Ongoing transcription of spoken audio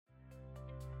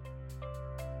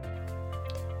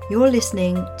You're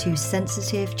listening to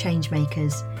Sensitive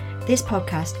Changemakers. This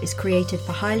podcast is created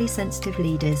for highly sensitive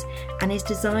leaders and is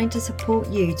designed to support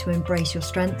you to embrace your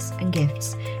strengths and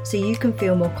gifts so you can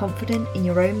feel more confident in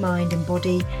your own mind and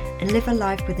body and live a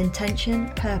life with intention,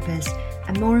 purpose,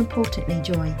 and more importantly,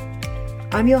 joy.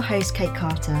 I'm your host, Kate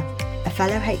Carter, a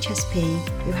fellow HSP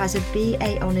who has a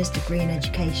BA Honours degree in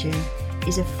education,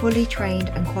 is a fully trained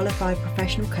and qualified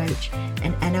professional coach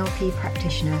and NLP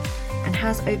practitioner, and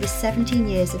has over 17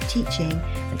 years of teaching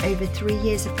and over 3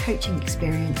 years of coaching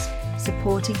experience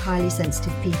supporting highly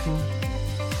sensitive people.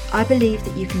 I believe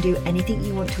that you can do anything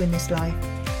you want to in this life,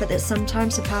 but that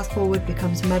sometimes the path forward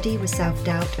becomes muddy with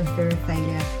self-doubt and fear of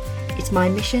failure. It's my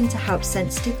mission to help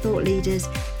sensitive thought leaders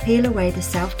peel away the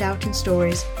self-doubt and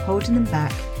stories holding them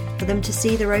back, for them to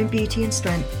see their own beauty and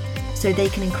strength so they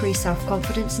can increase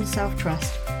self-confidence and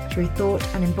self-trust through thought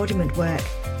and embodiment work,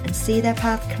 and see their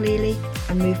path clearly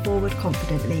and move forward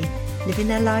confidently, living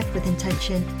their life with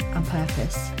intention and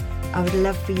purpose. I would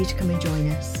love for you to come and join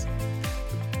us.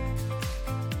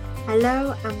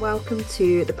 Hello and welcome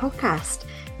to the podcast.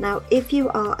 Now, if you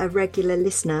are a regular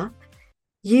listener,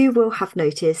 you will have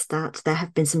noticed that there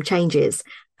have been some changes.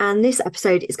 And this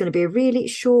episode is going to be a really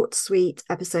short, sweet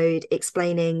episode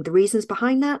explaining the reasons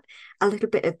behind that, a little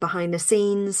bit of behind the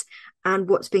scenes, and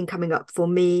what's been coming up for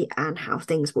me and how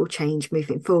things will change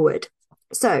moving forward.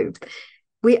 So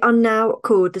we are now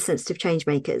called the Sensitive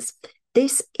Changemakers.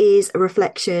 This is a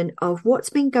reflection of what's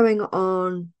been going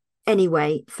on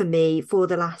anyway for me for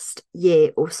the last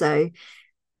year or so.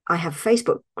 I have a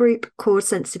Facebook group called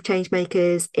Sensitive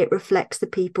Changemakers. It reflects the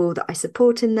people that I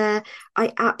support in there.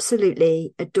 I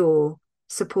absolutely adore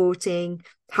supporting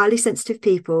highly sensitive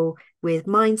people with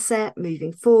mindset,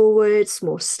 moving forward,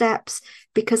 small steps,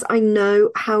 because I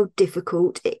know how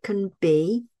difficult it can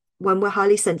be when we're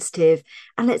highly sensitive.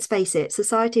 And let's face it,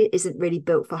 society isn't really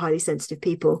built for highly sensitive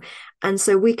people. And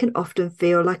so we can often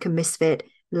feel like a misfit,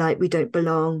 like we don't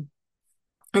belong.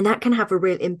 And that can have a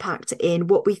real impact in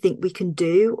what we think we can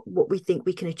do, what we think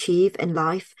we can achieve in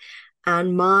life.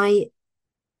 And my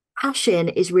passion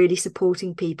is really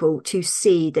supporting people to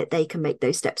see that they can make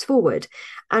those steps forward.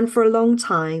 And for a long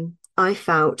time, I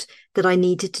felt that I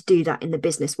needed to do that in the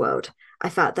business world. I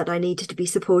felt that I needed to be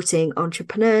supporting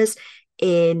entrepreneurs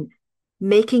in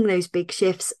making those big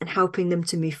shifts and helping them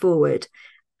to move forward.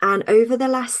 And over the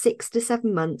last 6 to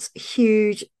 7 months,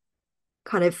 huge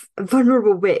kind of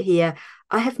vulnerable bit here,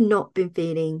 I have not been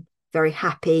feeling very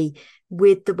happy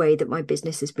with the way that my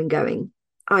business has been going.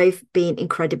 I've been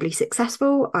incredibly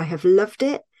successful. I have loved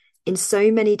it in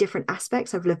so many different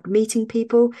aspects. I've loved meeting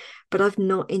people, but I've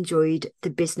not enjoyed the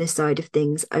business side of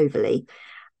things overly.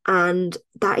 And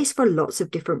that is for lots of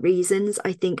different reasons.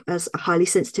 I think as a highly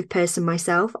sensitive person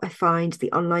myself, I find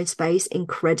the online space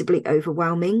incredibly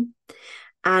overwhelming.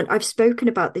 And I've spoken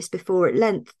about this before at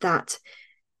length, that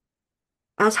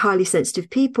as highly sensitive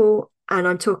people, and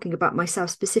I'm talking about myself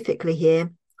specifically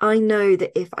here, I know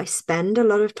that if I spend a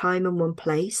lot of time in one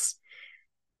place,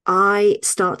 I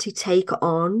start to take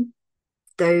on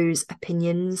those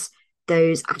opinions,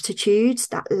 those attitudes,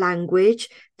 that language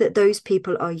that those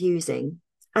people are using.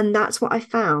 And that's what I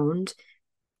found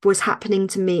was happening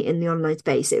to me in the online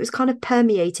space. It was kind of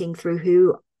permeating through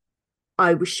who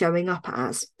I was showing up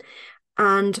as.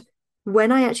 And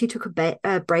when I actually took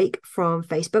a break from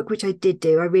Facebook, which I did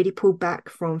do, I really pulled back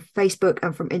from Facebook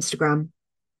and from Instagram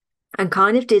and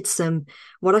kind of did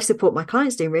what I support my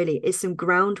clients doing really is some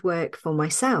groundwork for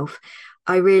myself.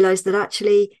 I realized that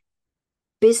actually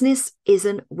business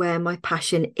isn't where my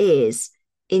passion is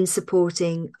in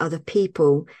supporting other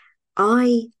people.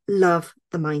 I love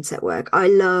the mindset work. I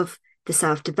love the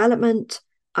self-development.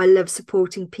 I love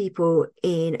supporting people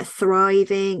in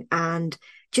thriving and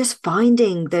just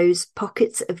finding those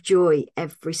pockets of joy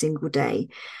every single day.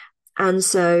 And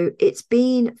so it's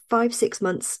been 5-6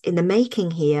 months in the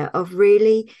making here of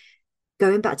really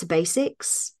going back to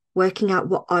basics, working out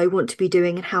what I want to be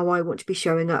doing and how I want to be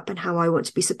showing up and how I want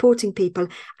to be supporting people.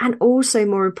 And also,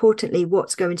 more importantly,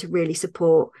 what's going to really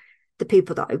support the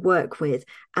people that I work with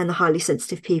and the highly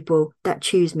sensitive people that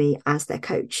choose me as their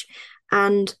coach.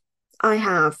 And I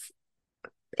have,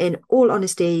 in all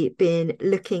honesty, been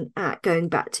looking at going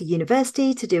back to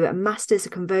university to do a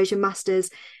conversion master's,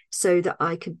 so that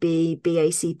I could be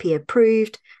BACP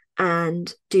approved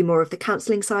and do more of the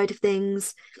counselling side of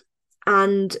things.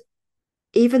 And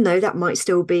even though that might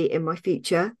still be in my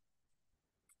future,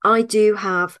 I do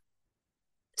have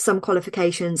some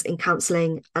qualifications in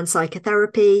counselling and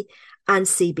psychotherapy and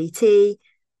CBT.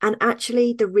 And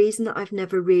actually, the reason that I've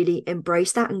never really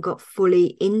embraced that and got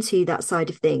fully into that side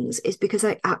of things is because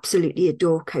I absolutely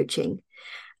adore coaching.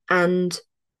 And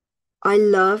I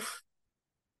love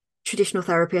traditional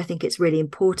therapy, I think it's really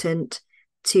important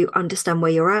to understand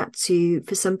where you're at,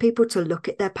 for some people to look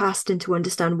at their past and to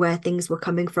understand where things were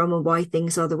coming from and why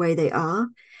things are the way they are.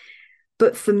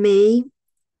 But for me,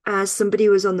 as somebody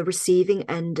who was on the receiving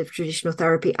end of traditional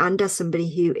therapy and as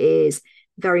somebody who is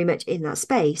very much in that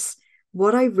space,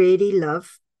 what I really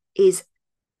love is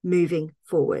moving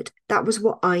forward. That was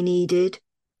what I needed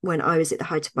when I was at the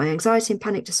height of my anxiety and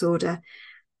panic disorder.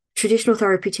 Traditional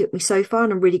therapy took me so far,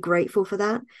 and I'm really grateful for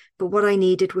that. But what I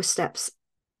needed was steps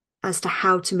as to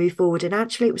how to move forward. And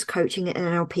actually, it was coaching at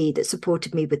NLP that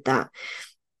supported me with that.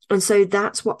 And so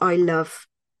that's what I love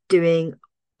doing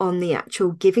on the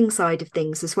actual giving side of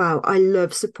things as well. I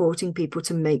love supporting people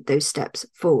to make those steps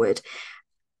forward.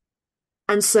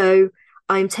 And so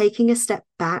I'm taking a step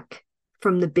back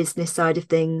from the business side of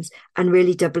things and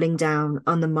really doubling down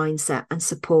on the mindset and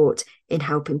support in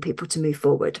helping people to move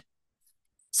forward.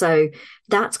 So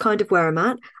that's kind of where I'm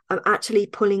at. I'm actually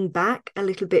pulling back a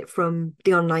little bit from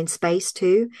the online space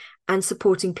too, and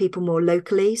supporting people more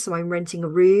locally. So I'm renting a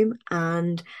room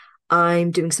and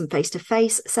I'm doing some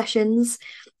face-to-face sessions.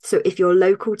 So if you're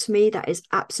local to me, that is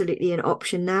absolutely an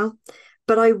option now.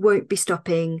 But I won't be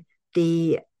stopping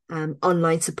the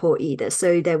online support either.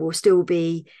 So there will still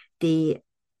be the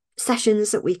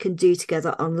sessions that we can do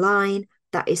together online.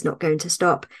 That is not going to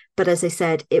stop. But as I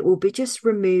said, it will be just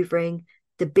removing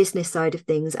the business side of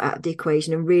things out of the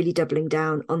equation and really doubling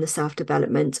down on the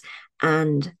self-development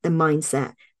and the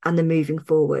mindset and the moving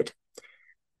forward.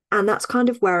 And that's kind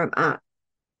of where I'm at.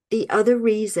 The other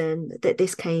reason that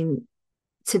this came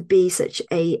to be such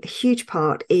a huge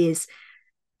part is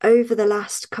over the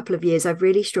last couple of years, I've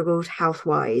really struggled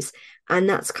health-wise, and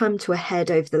that's come to a head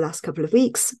over the last couple of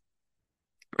weeks.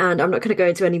 And I'm not going to go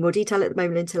into any more detail at the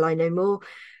moment until I know more,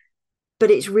 but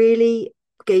it's really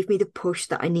gave me the push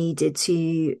that I needed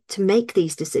to make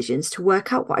these decisions, to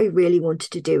work out what I really wanted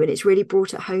to do. And it's really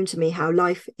brought it home to me how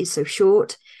life is so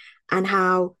short and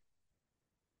how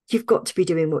you've got to be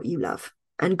doing what you love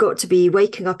and got to be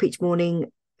waking up each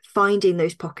morning, finding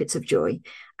those pockets of joy.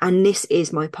 And this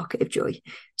is my pocket of joy.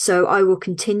 So I will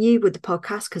continue with the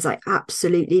podcast because I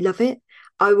absolutely love it.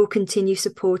 I will continue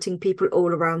supporting people all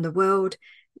around the world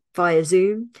via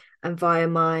Zoom and via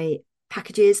my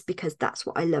packages because that's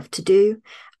what I love to do.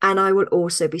 And I will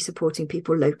also be supporting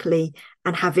people locally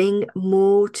and having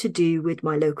more to do with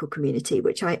my local community,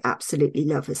 which I absolutely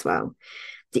love as well.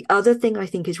 The other thing I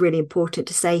think is really important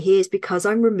to say here is because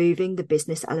I'm removing the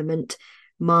business element,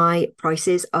 my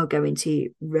prices are going to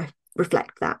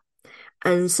reflect that.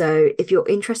 And so if you're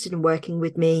interested in working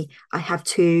with me, I have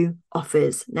 2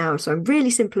 offers now. So I'm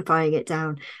really simplifying it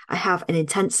down. I have an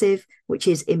intensive, which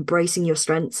is embracing your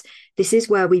strengths. This is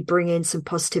where we bring in some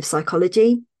positive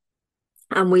psychology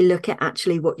and we look at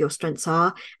actually what your strengths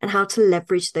are and how to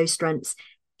leverage those strengths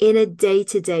in a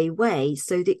day-to-day way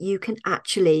so that you can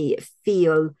actually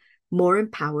feel more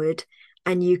empowered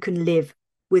and you can live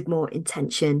with more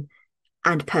intention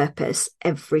and purpose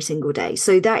every single day.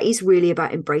 So that is really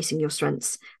about embracing your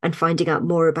strengths and finding out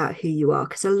more about who you are,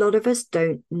 because a lot of us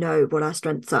don't know what our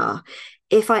strengths are.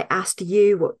 If I asked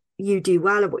you what you do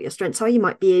well or what your strengths are, you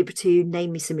might be able to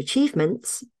name me some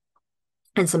achievements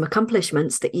and some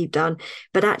accomplishments that you've done,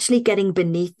 but actually getting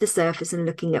beneath the surface and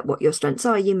looking at what your strengths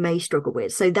are, you may struggle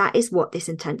with. So that is what this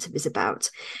intensive is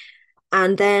about.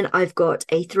 And then I've got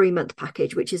a 3-month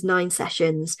package, which is 9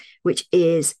 sessions, which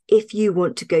is if you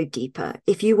want to go deeper,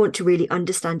 if you want to really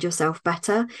understand yourself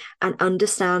better and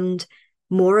understand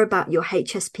more about your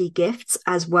HSP gifts,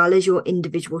 as well as your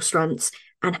individual strengths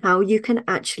and how you can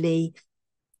actually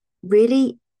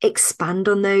really expand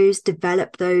on those,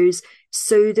 develop those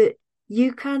so that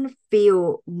you can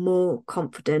feel more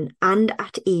confident and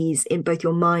at ease in both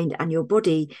your mind and your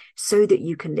body so that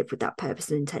you can live with that purpose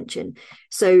and intention.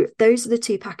 So those are the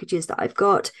 2 packages that I've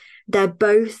got. They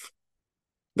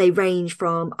range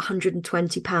from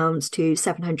 £120 to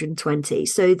 £720.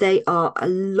 So they are a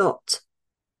lot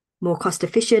more cost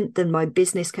efficient than my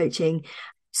business coaching.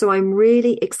 So I'm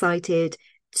really excited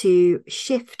to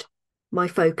shift my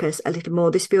focus a little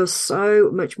more. This feels so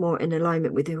much more in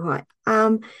alignment with who I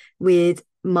am, with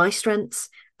my strengths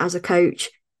as a coach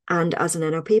and as an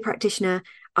NLP practitioner.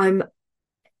 I'm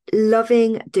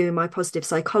loving doing my positive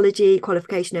psychology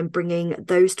qualification and bringing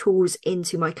those tools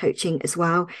into my coaching as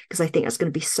well, because I think that's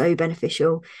going to be so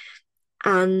beneficial.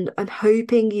 And I'm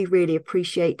hoping you really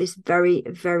appreciate this very,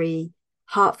 very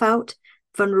heartfelt,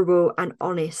 vulnerable and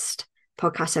honest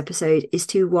podcast episode as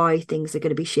to why things are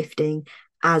going to be shifting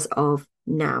as of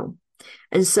now.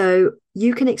 And so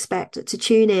you can expect to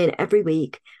tune in every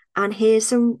week and hear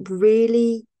some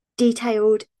really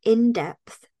detailed,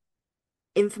 in-depth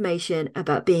information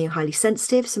about being highly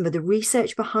sensitive, some of the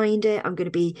research behind it. I'm going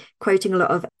to be quoting a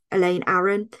lot of Elaine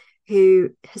Aron, who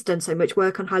has done so much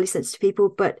work on highly sensitive people,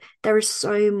 but there is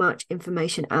so much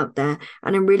information out there.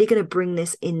 And I'm really going to bring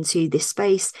this into this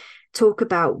space, talk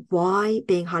about why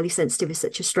being highly sensitive is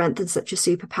such a strength and such a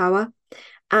superpower,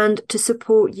 and to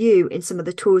support you in some of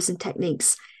the tools and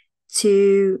techniques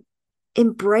to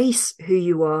embrace who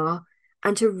you are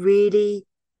and to really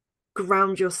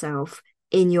ground yourself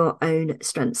in your own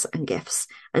strengths and gifts.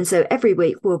 And so every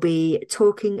week we'll be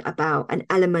talking about an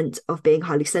element of being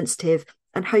highly sensitive,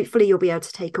 and hopefully you'll be able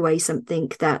to take away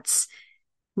something that's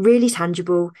really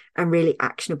tangible and really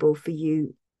actionable for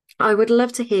you. I would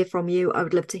love to hear from you. I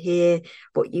would love to hear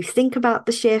what you think about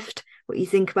the shift, what you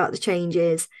think about the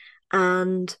changes,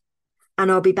 and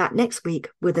I'll be back next week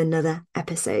with another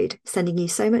episode. Sending you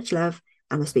so much love,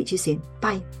 and I'll speak to you soon.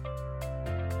 Bye.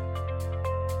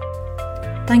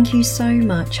 Thank you so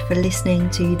much for listening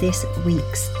to this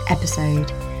week's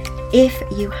episode. If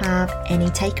you have any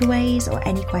takeaways or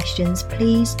any questions,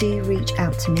 please do reach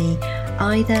out to me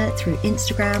either through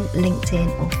Instagram, LinkedIn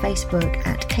or Facebook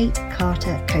at Kate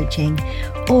Carter Coaching,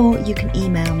 or you can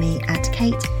email me at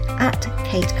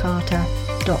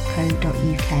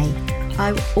kate@katecarter.co.uk.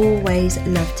 I always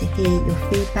love to hear your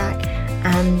feedback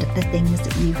and the things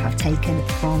that you have taken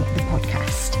from the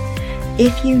podcast.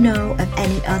 If you know of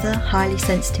any other highly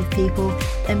sensitive people,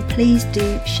 then please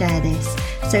do share this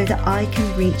so that I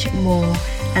can reach more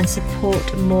and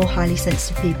support more highly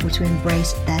sensitive people to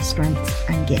embrace their strengths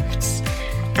and gifts.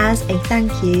 As a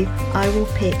thank you, I will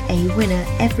pick a winner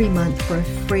every month for a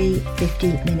free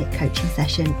 50-minute coaching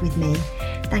session with me.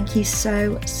 Thank you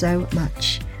so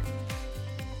much.